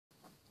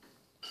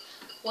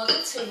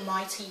Welcome to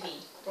My TV,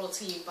 brought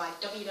to you by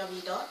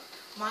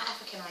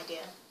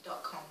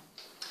www.myafricanidea.com.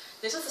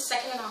 This is the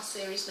second in our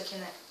series looking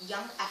at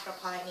young Afro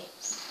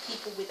pioneers,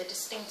 people with a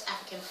distinct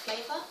African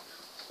flavour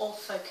or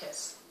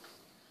focus.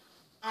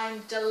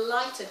 I'm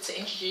delighted to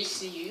introduce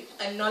to you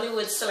a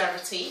Nollywood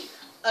celebrity,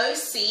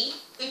 OC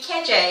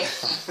Ukeje.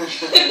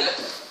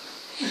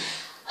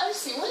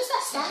 OC, what does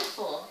that stand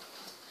for?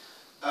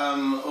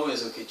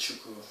 Always okay,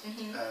 Chuku.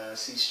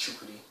 Sis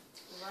Chukudi.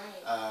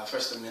 Right.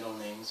 First and middle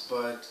names,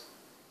 but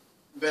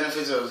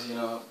benefits of,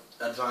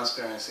 advanced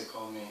parents, they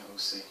call me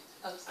OC.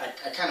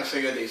 I kind of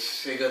figured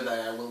that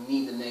I will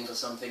need the name for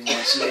something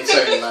much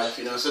later in life,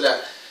 so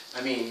that,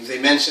 if they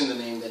mention the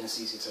name, then it's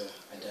easy to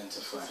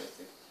identify.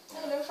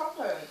 No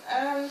problem.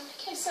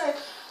 Okay, so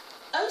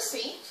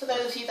OC, for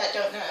those of you that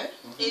don't know,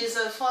 is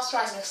a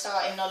fast-rising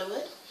star in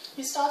Nollywood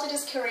who started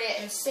his career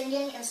in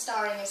singing and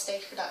starring in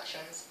stage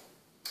productions.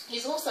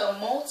 He's also a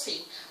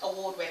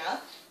multi-award winner.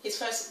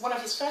 One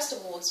of his first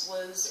awards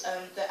was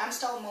the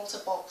Amstel Malta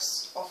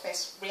Box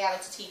Office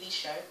reality TV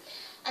show.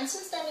 And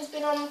since then he's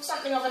been on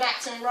something of an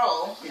acting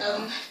role.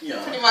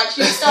 Pretty much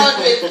you starred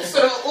with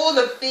sort of all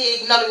the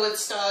big Nollywood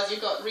stars.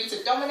 You've got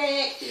Rita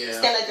Dominic,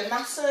 Stella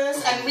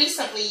Damascus, and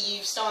recently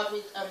you've starred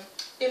with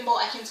Bimbo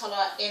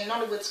Akintola in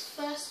Nollywood's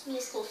first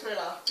musical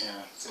thriller.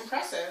 Yeah. It's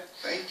impressive.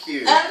 Thank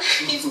you.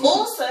 He's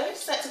also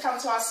set to come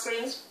to our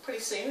screens pretty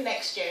soon,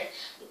 next year,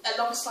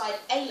 alongside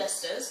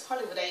A-listers,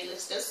 Hollywood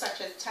A-listers,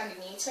 such as Tandy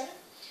Newton,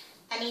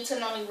 Anita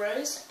Noni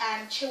Rose,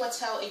 and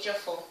Chiwetel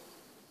Ejiofor,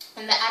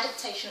 in the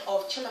adaptation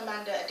of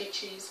Chimamanda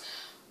Adichie's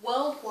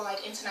worldwide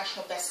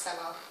international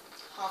bestseller,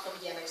 Half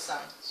of Yellow Sun.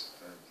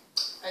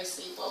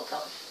 OC,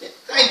 welcome.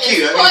 Thank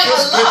you. It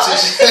feels good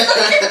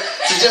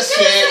to just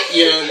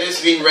hear, this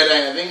being read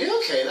and I think,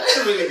 okay, that's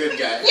a really good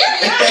guy.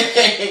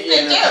 Yeah.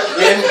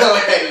 You know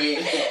what I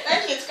mean.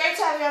 Thank you. It's great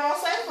to have you on our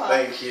sofa.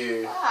 Thank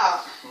you.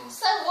 Wow.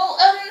 So,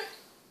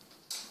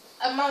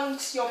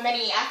 amongst your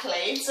many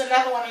accolades,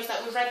 another one is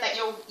that we've read that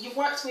you've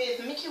worked with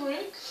Mickey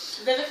Rourke,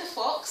 Vivica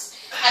Fox,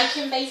 and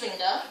Kim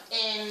Basinger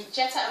in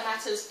Jetta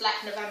Amata's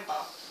Black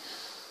November.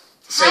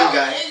 Same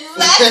guy.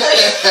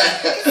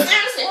 Exactly.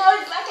 Seriously, how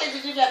exactly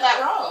did you get that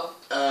role?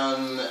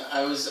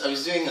 I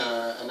was doing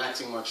an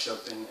acting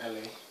workshop in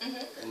LA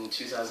in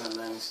 2009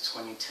 to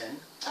 2010,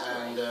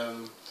 and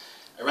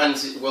I ran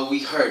into, we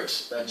heard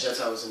that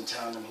Jetta was in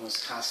town and he was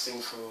casting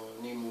for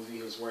a new movie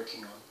he was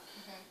working on.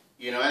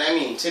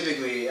 And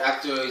typically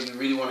actors, you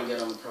really want to get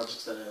on the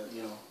projects that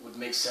would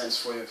make sense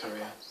for your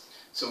career.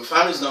 So we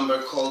found his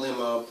number, called him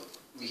up.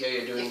 We hear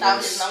you're doing this.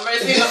 Found his number,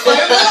 is he on the phone?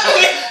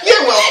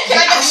 Yeah, well, can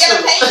I get the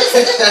other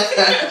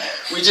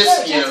pages? We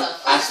just,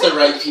 asked the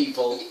right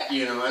people,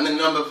 and the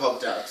number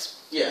popped out.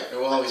 Yeah, it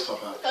will always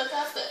pop out.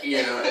 Fantastic.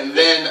 And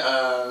then,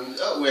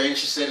 we're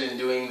interested in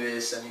doing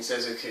this, and he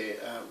says, okay,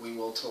 we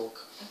will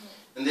talk.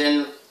 And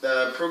then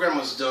the program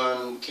was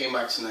done, came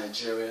back to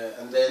Nigeria,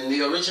 and then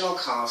the original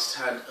cast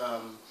had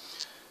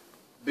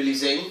Billy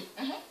Zane,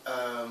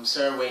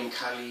 Sarah Wayne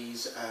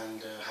Callies,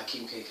 and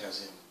Hakeem K.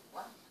 Kazim.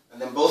 Wow.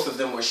 And then both of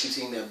them were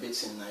shooting their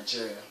bits in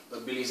Nigeria,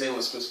 but Billy Zane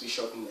was supposed to be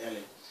shot in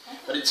LA.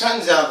 But it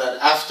turns out that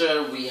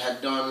after we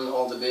had done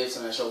all the bits,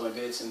 and I shot my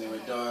bits, and they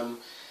were done,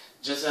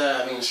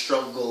 Jetta,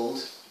 struck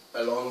gold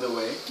along the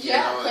way,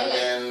 and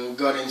then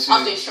got into...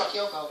 After you struck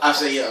your gold.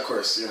 After, yeah, of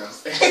course,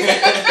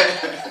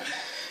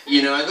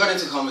 I got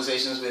into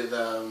conversations with,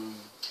 I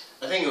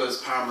think it was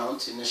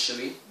Paramount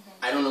initially.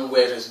 I don't know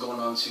where it has gone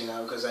on to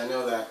now, because I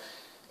know that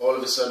all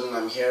of a sudden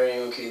I'm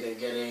hearing, okay, they're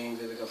getting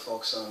Vivica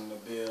Fox on the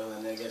bill,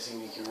 and they're getting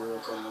Mickey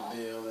Rourke on the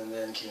bill, and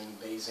then Kim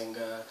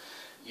Basinger,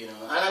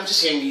 and I'm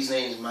just hearing these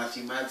names,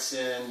 Matthew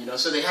Madsen,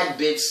 so they had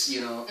bits,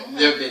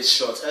 their bits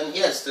shot. And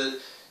yes, the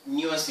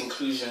newest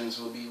inclusions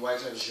will be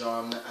Wyclef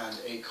Jean and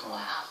Akon.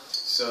 Wow.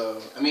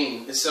 So,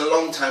 it's a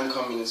long time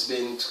coming. It's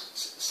been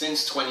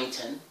since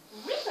 2010.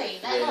 Really?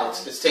 That long?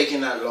 It's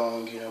taken that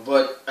long,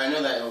 but I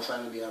know that it will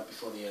finally be out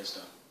before the year's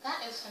done.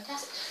 That is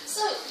fantastic.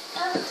 So,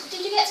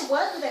 did you get to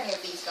work with any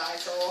of these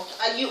guys, or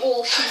are you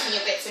all shooting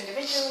your bits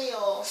individually,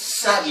 or...?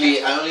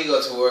 Sadly, I only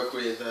got to work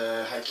with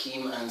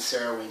Hakeem and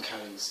Sarah Wayne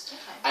Callies.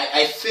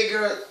 Okay. I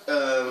figure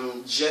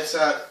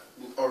Jetta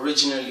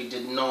originally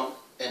did not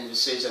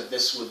envisage that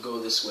this would go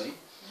this way.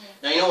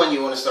 Now, when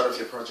you want to start off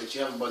your project,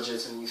 you have a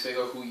budget and you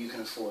figure who you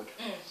can afford.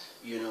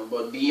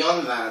 But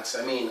beyond that,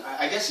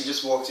 I guess you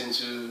just walked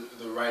into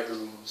the right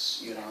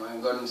rooms,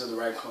 and got into the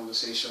right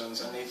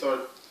conversations, and they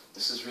thought,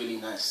 this is really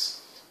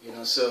nice,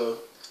 so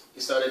he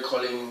started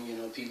calling,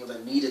 people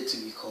that needed to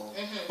be called.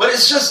 But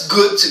it's just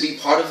good to be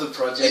part of the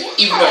project,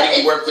 even though I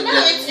didn't work with them.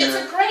 It's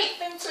a great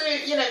thing to,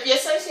 be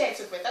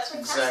associated with. That's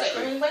fantastic.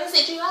 Exactly. When is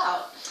it due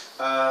out?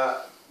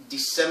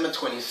 December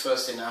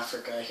 21st in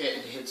Africa.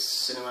 It hits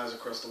cinemas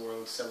across the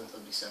world, 7th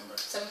of December.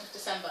 7th of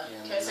December.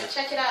 Yeah, okay, so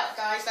check it out,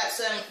 guys. That's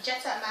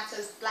Jetta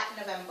Matters Black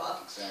November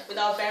with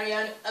our very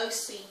own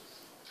OC.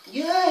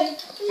 Yay!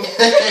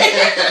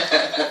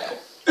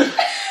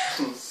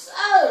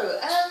 So,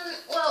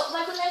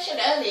 like we mentioned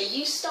earlier,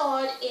 you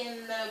starred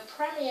in the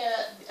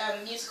premiere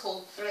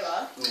musical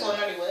thriller for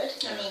Nollywood.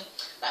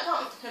 That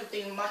can't have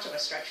been much of a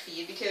stretch for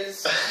you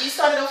because you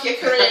started off your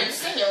career in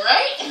singing,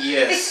 right?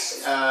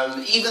 Yes.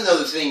 Even though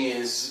the thing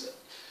is,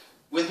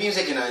 with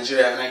music in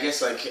Nigeria, and I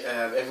guess like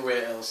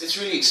everywhere else, it's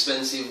really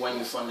expensive when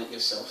you fund it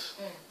yourself.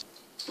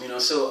 You know,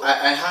 so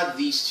I had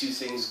these two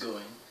things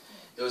going.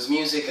 There was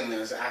music and there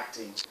was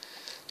acting.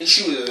 The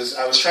issue was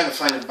I was trying to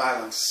find a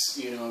balance,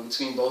 you know,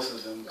 between both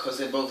of them because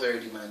they're both very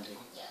demanding.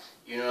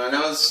 You know, and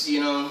I was, you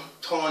know,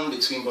 torn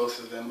between both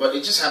of them. But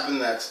it just happened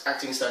that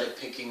acting started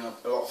picking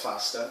up a lot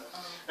faster.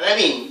 And I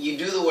mean, you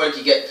do the work,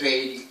 you get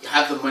paid, you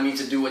have the money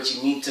to do what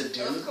you need to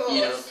do.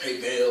 You know, pay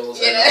bills.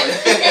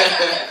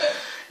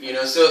 You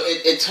know, so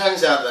it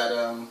turns out that,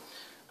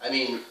 I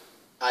mean,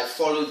 I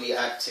follow the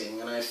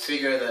acting and I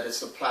figure that it's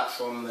the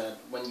platform that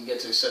when you get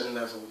to a certain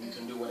level, you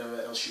can do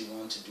whatever else you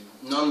want to do.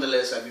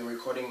 Nonetheless, I've been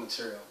recording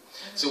material.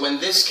 So when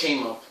this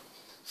came up,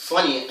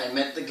 funny, I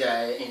met the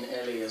guy in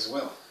LA as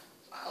well.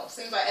 Wow,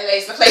 seems like LA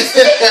is the place to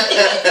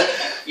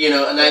be. You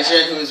know, a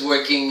Nigerian who is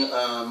working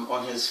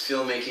on his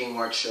filmmaking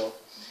workshop.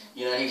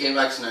 You know, he came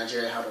back to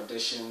Nigeria, had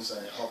auditions,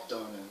 I hopped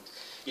on, and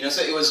you know,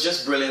 so it was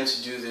just brilliant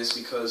to do this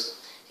because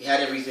he had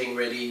everything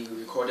ready, we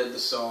recorded the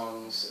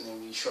songs, and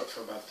then we shot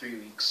for about 3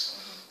 weeks.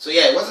 So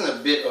yeah, it wasn't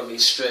a bit of a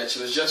stretch,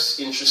 it was just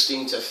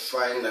interesting to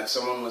find that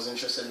someone was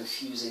interested in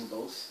fusing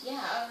both.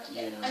 Yeah,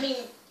 you know. I mean,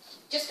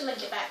 just to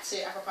link it back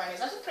to Afro Pioneers,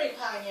 that's a pretty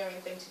pioneering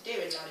thing to do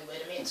in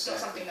Nollywood. I mean, it's not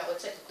something that we're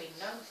typically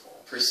known for.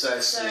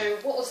 Precisely. So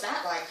what was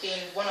that like,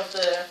 being one of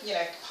the, you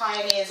know,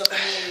 pioneers of a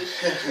new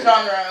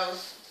genre of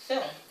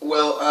film?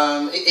 Well,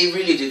 it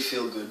really did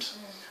feel good.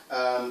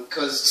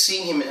 Because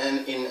seeing him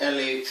in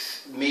LA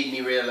made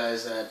me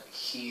realize that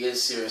he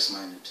is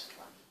serious-minded,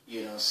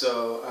 you know.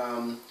 So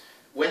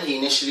when he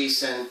initially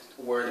sent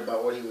word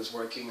about what he was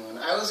working on,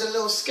 I was a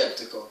little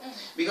skeptical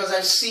because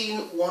I've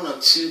seen 1 or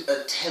 2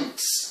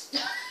 attempts,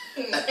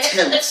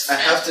 I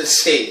have to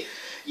say,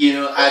 you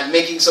know, at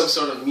making some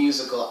sort of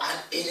musical, and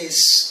it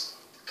is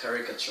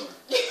caricature,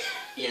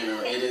 you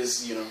know. It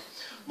is, you know.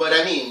 But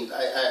I mean,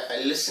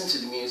 I listened to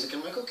the music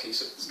and I'm like, okay,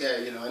 so this guy,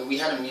 you know, and we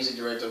had a music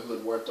director who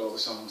had worked all the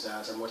songs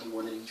out and what he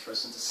wanted each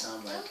person to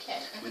sound like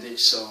with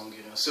each song,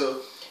 you know.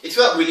 So it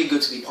felt really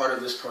good to be part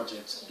of this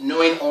project,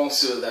 knowing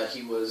also that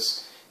he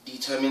was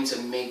determined to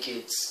make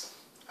it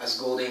as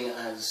golden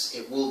as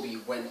it will be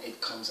when it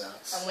comes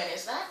out. And when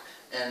is that?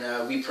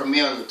 And we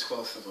premiere on the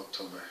 12th of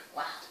October.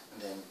 Wow.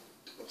 And then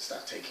we'll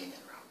start taking it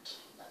around.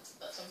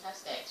 That's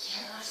fantastic.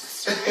 Yeah,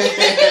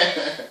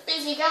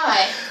 busy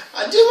guy.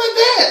 I do my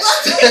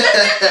best.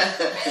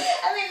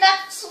 I mean,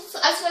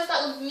 I suppose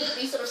that would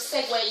neatly sort of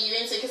segue you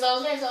into, because I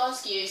was going to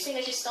ask you, seeing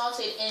as you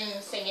started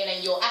in singing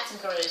and your acting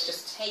career is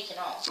just taken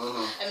off,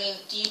 I mean,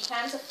 do you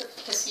plan to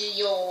pursue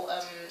your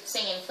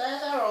singing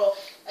further, or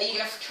are you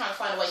going to try and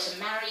find a way to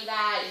marry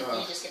that? Are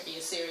you just going to be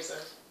a series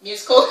of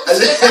musicals?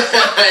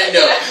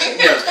 No.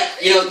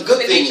 You know, the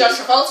good thing John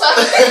Travolta?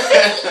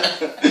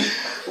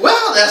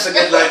 Well, that's a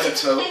good line to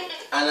tell.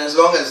 And as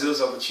long as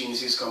those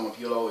opportunities come up,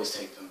 you'll always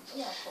take them.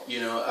 Yeah, of course.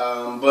 You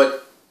know,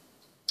 but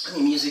I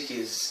mean, music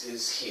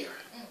is here.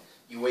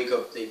 You wake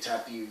up, they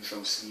tap you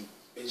from sleep,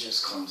 it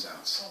just comes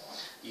out.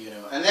 You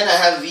know, and then I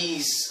have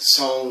these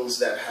songs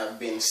that have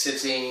been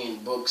sitting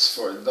in books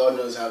for God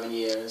knows how many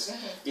years.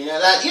 You know,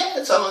 that,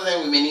 yeah, some of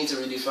them we may need to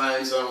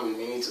redefine, some we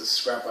may need to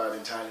scrap out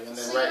entirely, and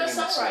then so write you're a new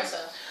material.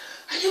 songwriter?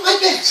 I do my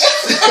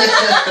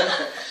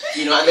best.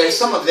 You know, and then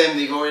some of them,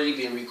 they've already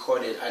been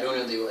recorded. I don't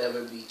know if they will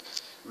ever be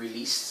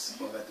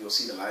released or that they'll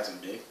see the light of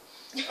day.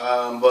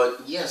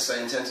 But yes, I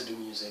intend to do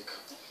music.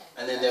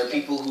 And then there are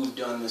people who've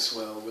done this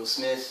well. Will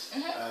Smith,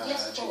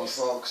 Jamie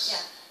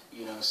Foxx,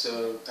 you know,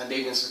 so, and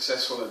they've been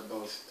successful at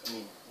both. I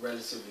mean,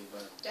 relatively,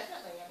 but...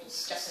 Definitely, I mean,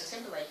 Justin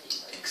Timberlake.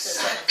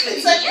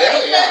 Exactly. So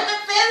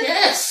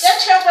yes. They're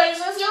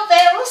trailblazers, you're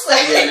there also.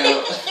 You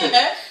know. You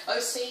know,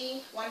 OC,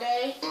 one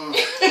day.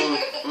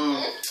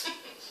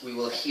 We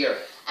will hear.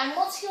 And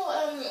what's your,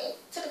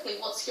 typically,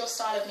 what's your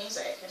style of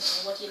music? I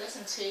mean, what do you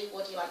listen to?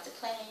 What do you like to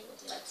play? What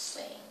do you like to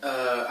sing?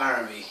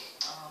 R&B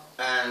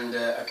and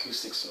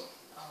acoustic soul.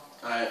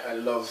 I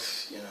love,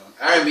 you know,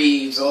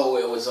 R&B is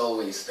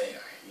always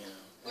there, you know.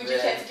 Would you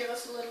care to give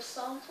us a little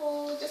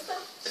sample? Just a...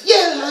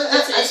 Yeah,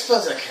 I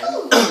suppose I can.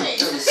 Oh, nice.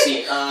 Let me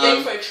see. You're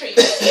in for a treat.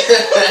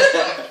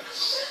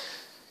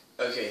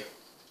 Okay.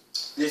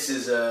 This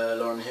is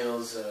Lauryn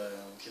Hill's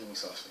Killing Me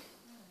Softly.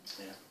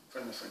 Yeah.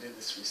 Friend of mine did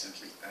this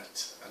recently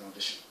at an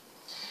audition.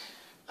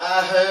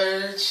 I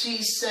heard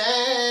she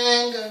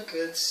sang a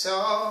good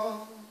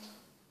song.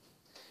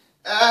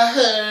 I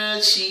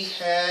heard she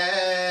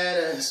had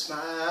a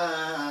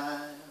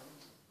smile.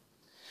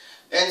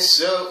 And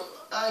so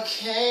I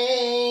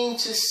came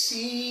to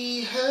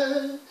see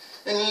her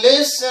and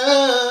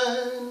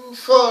listen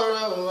for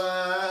a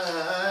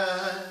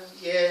while.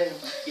 Yeah,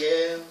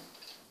 yeah.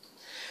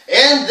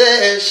 And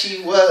there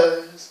she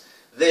was,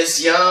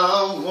 this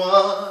young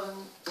one,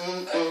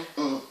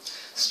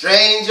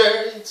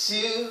 stranger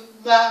to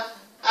my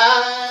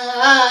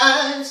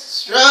eyes,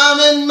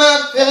 strumming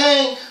my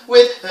pain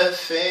with her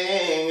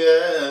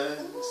fingers,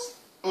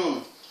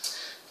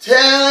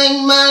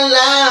 telling my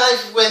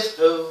life with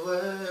her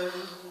words.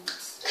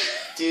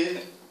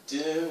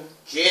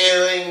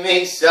 killing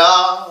me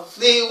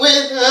softly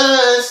with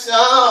her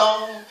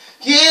song,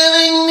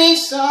 killing me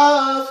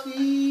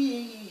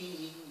softly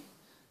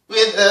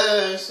with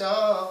her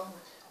song,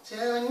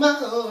 telling my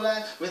whole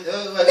life with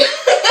her,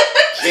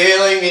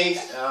 killing me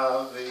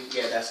softly.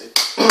 Yeah, that's it.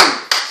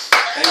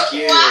 Thank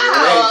you.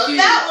 Wow, Thank you.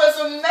 that was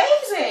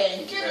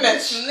amazing.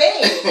 Goodness me.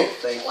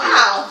 Thank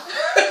wow.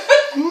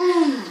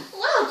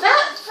 Wow,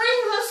 that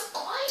brings us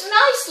quite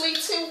nicely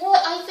to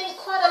what I think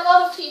quite a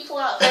lot of people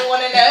out there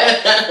want to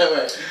know.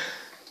 Right.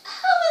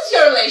 How is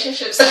your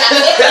relationship status?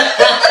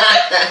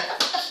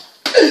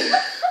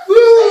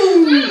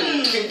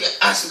 Woo! Can you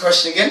ask the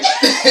question again?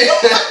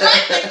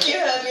 Thank you,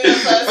 heard me the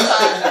first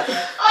time.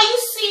 Are you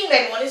seeing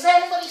anyone? Is there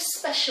anybody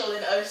special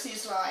in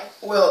OC's life?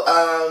 Well,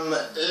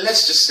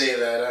 let's just say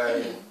that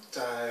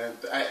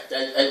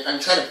I'm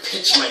trying to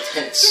pitch my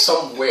tent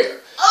somewhere.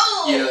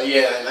 Oh! You know,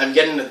 yeah, I'm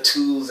getting the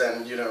tools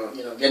and you know,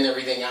 getting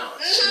everything out.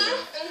 You know.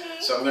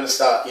 So I'm gonna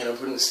start,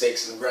 putting the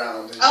stakes in the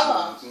ground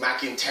and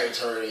marking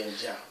territory and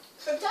yeah.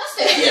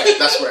 Fantastic. Yeah,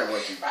 that's where I'm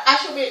working. I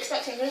shall be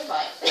expecting an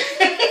invite.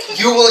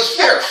 You will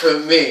hear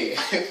from me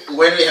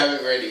when we have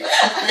it ready.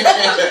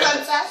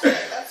 Fantastic.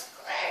 That's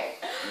great.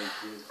 Thank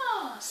you.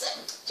 Oh, so,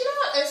 do you know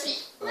what, OC?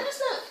 Let us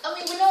know. I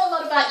mean, we know a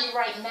lot about you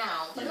right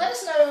now, but let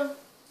us know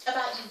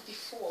about you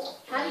before.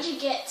 How did you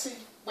get to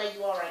where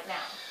you are right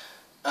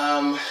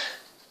now?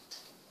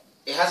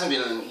 It hasn't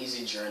been an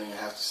easy journey, I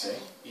have to say.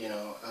 You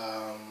know,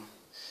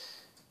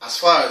 as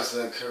far as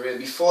the career,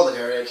 before the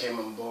career came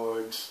on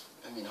board,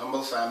 I mean,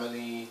 humble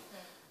family,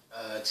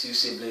 2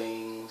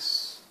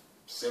 siblings,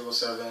 civil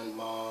servant,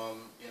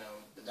 mom,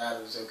 the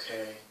dad was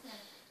okay.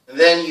 And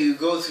then you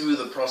go through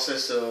the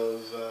process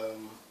of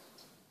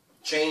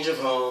change of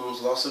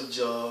homes, loss of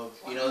job,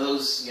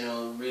 those,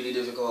 really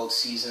difficult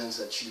seasons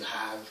that you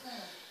have.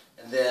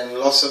 And then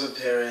loss of a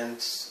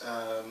parent,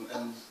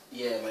 and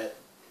yeah, my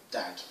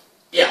dad.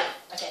 Yeah.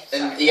 Okay,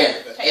 and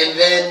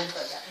then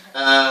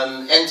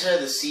enter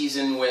the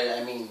season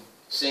where,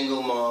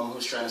 single mom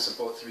who's trying to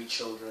support 3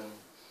 children,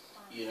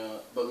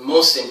 but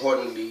most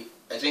importantly,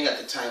 I think at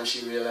the time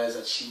she realized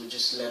that she would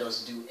just let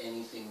us do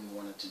anything we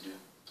wanted to do.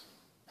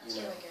 That's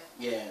really good.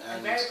 Yeah,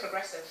 and very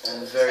progressive.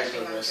 And very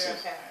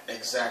progressive.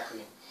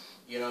 Exactly.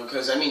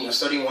 Because you're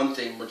studying one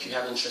thing, but you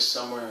have interest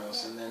somewhere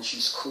else, and then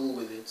she's cool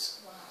with it.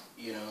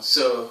 Wow.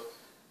 So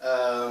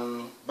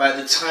by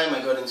the time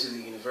I got into the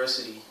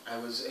university, I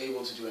was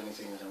able to do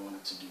anything that I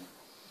wanted to do.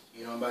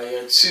 By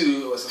year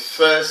 2, it was the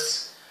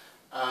first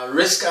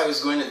risk I was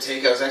going to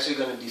take. I was actually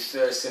going to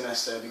defer a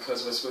semester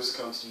because we're supposed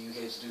to come to the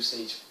UK to do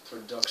stage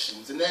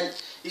productions. And then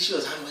the issue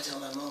was, how do I tell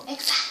my mom?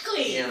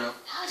 Exactly.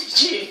 How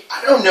did you?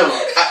 I don't know.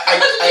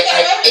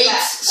 I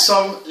ate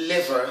some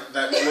liver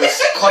that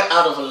was cut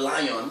out of a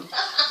lion.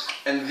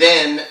 And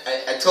then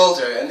I told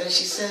her. And then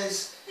she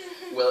says,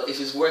 well, if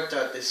it's worked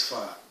out this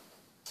far,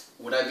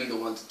 would I be the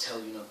one to tell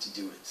you not to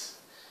do it?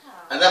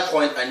 At that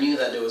point, I knew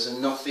that there was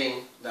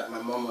nothing that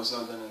my mom was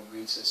not going to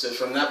agree to. So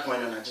from that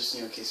point on, I just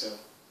knew, okay, so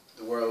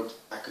the world,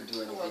 I could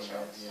do anything.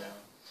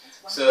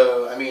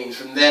 So,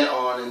 from then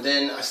on, and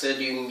then I started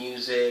doing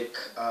music.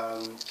 I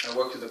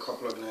worked with a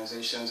couple of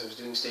organizations. I was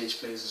doing stage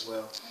plays as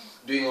well.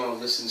 Doing all of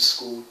this in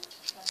school,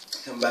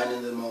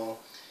 combining them all.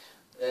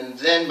 And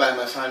then by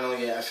my final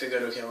year, I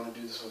figured, okay, I want to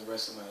do this for the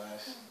rest of my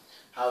life.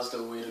 How's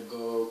the way to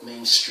go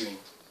mainstream?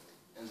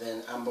 And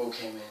then Ambo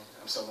came in.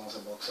 I'm someone at the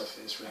box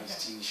office,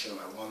 released a TV show.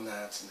 I won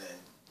that, and then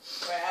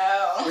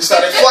we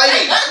started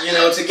fighting,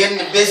 to get in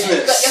the business.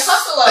 You got your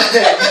hustle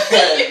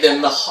on.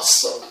 Then the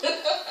hustle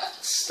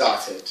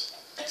started.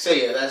 So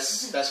yeah,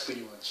 that's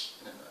pretty much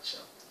in a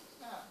nutshell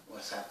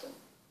what's happened.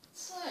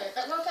 So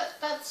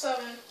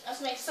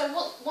that's amazing. So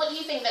what do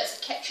you think that's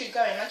kept you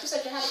going? Like you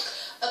said, you had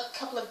a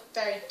couple of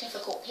very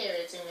difficult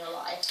periods in your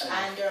life,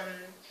 and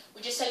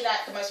would you say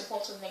that the most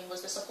important thing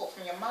was the support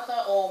from your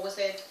mother, or was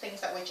there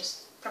things that were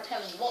just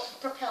propelling you? What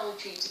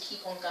propelled you to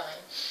keep on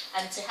going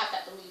and to have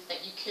that belief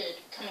that you could,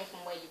 coming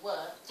from where you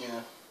were,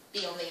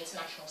 be on the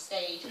international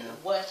stage,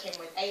 working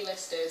with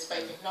A-listers both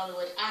in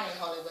Nollywood and in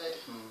Hollywood?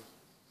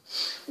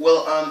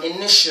 Well,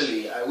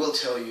 initially, I will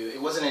tell you,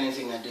 it wasn't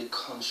anything I did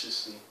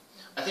consciously.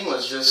 I think it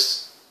was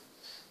just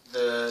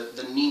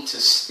the need to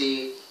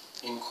stay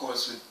in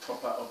course with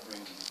proper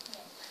upbringing.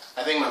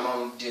 I think my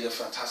mom did a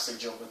fantastic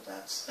job with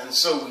that. And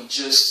so we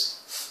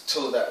just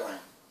told that line.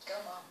 Go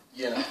mom.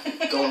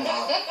 Go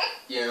mom.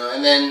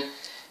 And then,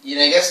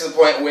 it gets to the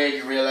point where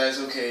you realize,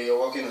 okay, you're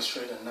walking the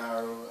straight and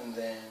narrow, and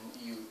then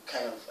you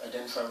kind of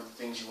identify with the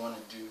things you want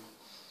to do.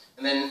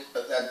 And then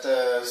at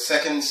the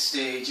second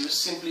stage, it was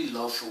simply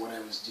love for what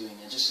I was doing.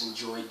 I just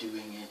enjoyed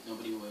doing it.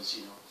 Nobody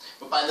was,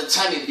 But by the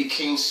time it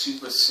became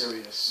super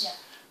serious,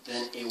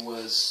 then it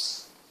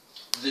was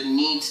the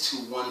need to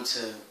want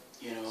to,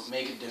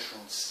 make a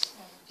difference.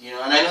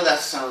 And I know that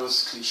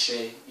sounds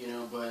cliche,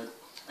 but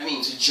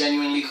to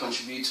genuinely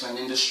contribute to an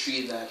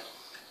industry that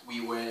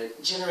we were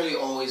generally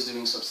always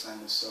doing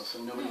substandard stuff,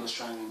 and nobody was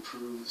trying to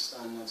improve the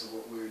standards of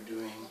what we were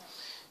doing,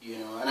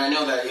 And I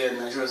know that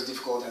Nigeria is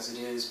difficult as it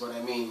is, but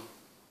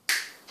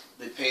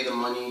they pay the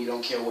money, you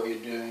don't care what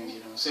you're doing, you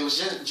know. So it was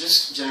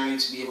just generally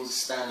to be able to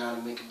stand out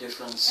and make a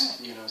difference,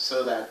 you know,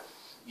 so that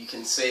you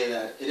can say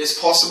that it is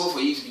possible for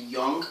you to be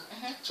young,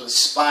 to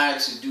aspire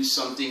to do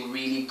something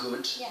really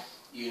good,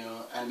 you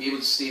know, and be able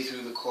to stay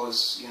through the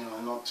cause, you know,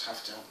 and not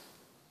have to,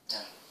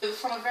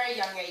 From a very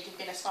young age, you've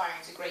been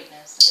aspiring to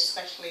greatness,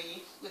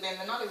 especially within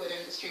the Nollywood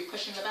industry,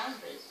 pushing the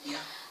boundaries.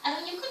 And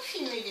I mean, you've got a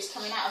few movies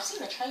coming out. I've seen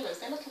the trailers;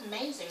 they look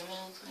amazing. I mean,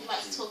 would you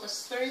like to talk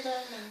us through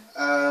them?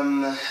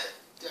 And...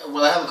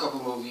 well, I have a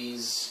couple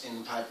movies in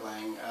the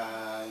pipeline.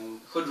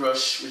 Hood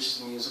Rush, which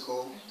is a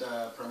musical,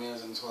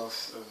 premieres on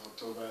 12th of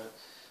October.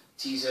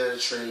 Teaser,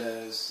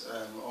 trailers,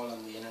 all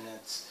on the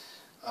internet.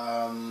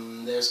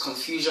 There's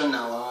Confusion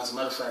Now, as a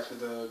matter of fact,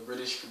 with a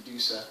British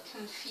producer.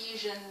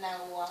 Confusion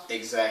Now.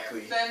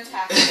 Exactly.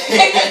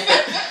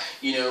 Fantastic.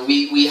 You know,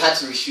 we had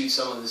to reshoot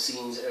some of the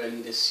scenes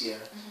early this year.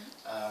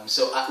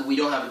 So we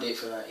don't have a date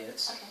for that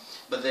yet. Okay.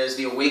 But there's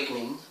The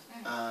Awakening,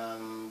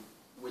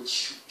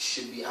 which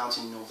should be out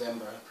in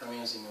November,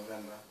 premieres in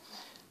November.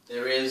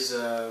 There is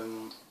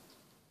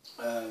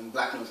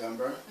Black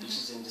November, which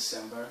is in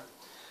December.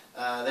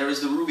 There is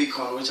the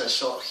Rubicon, which I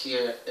shot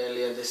here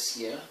earlier this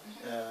year,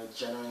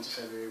 January into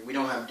February. We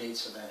don't have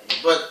dates for that yet,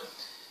 but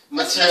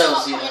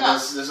materials, you know,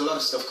 there's a lot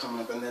of stuff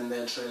coming up, and then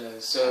there are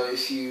trailers. So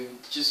if you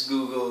just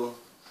Google,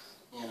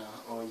 you know,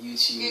 or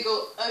YouTube.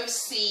 Google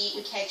OC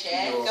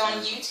Ukeje, go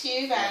on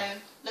YouTube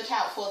and look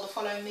out for the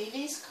following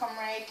movies: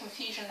 Comrade,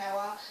 Confusion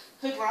Now,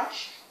 Hood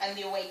Rush, and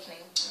The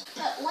Awakening.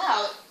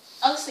 Wow.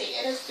 OC,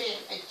 it has been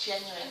a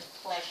genuine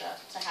pleasure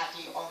to have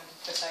you on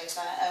the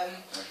sofa.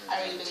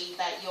 I really believe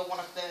that you're one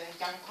of the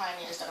young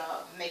pioneers that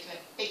are making a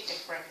big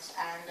difference,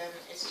 and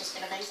it's just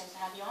been amazing to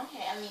have you on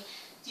here. I mean,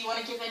 do you want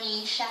to give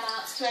any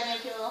shout-outs to any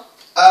of your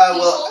people?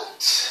 Well,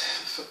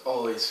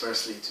 always,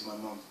 firstly, to my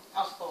mom.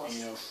 Of course.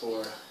 You know,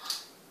 for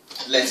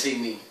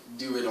letting me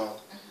do it all.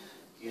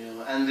 You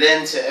know, and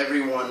then to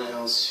everyone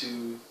else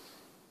who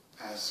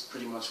has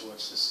pretty much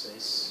watched this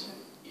space.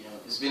 You know,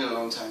 it's been a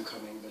long time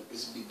coming, but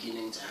it's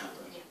beginning to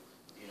happen.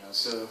 You know,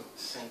 so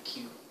thank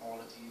you, all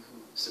of you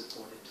who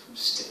supported, who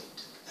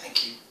stayed.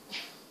 Thank you.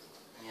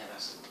 And yeah,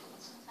 that's it.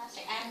 That's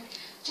fantastic. And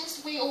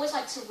just, we always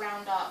like to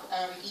round up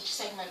each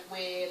segment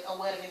with a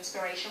word of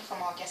inspiration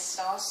from our guest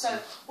stars. So,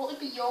 what would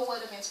be your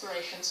word of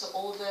inspiration to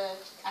all the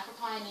Afro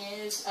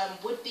pioneers,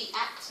 would-be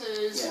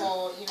actors,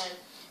 or you know,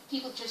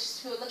 people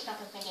just who are looking up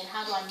and thinking,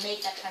 how do I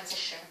make that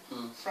transition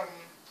from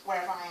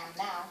wherever I am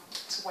now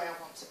to where I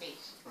want to be?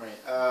 Right.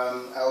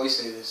 I always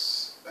say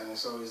this, and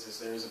it's always this: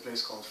 there is a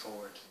place called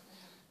forward.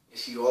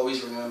 If you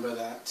always remember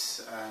that,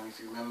 and if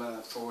you remember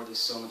that forward is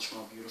so much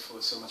more beautiful,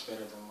 it's so much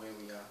better than where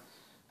we are.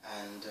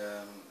 And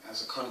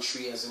as a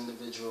country, as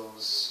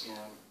individuals, you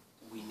know,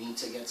 we need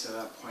to get to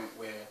that point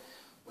where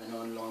we're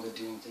no longer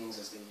doing things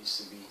as they used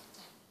to be.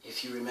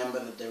 If you remember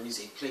that there is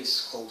a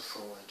place called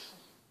forward,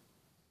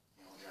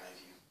 it will drive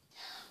you.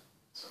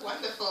 So,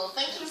 wonderful.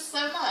 Thank you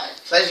so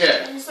much.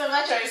 Pleasure. Thank you so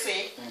much,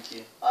 OC. Thank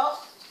you. Well,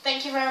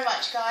 thank you very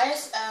much,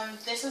 guys.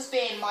 This has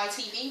been My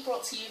TV,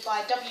 brought to you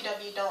by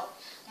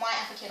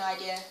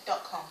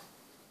www.myafricanidea.com.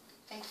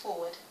 Think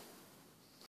forward.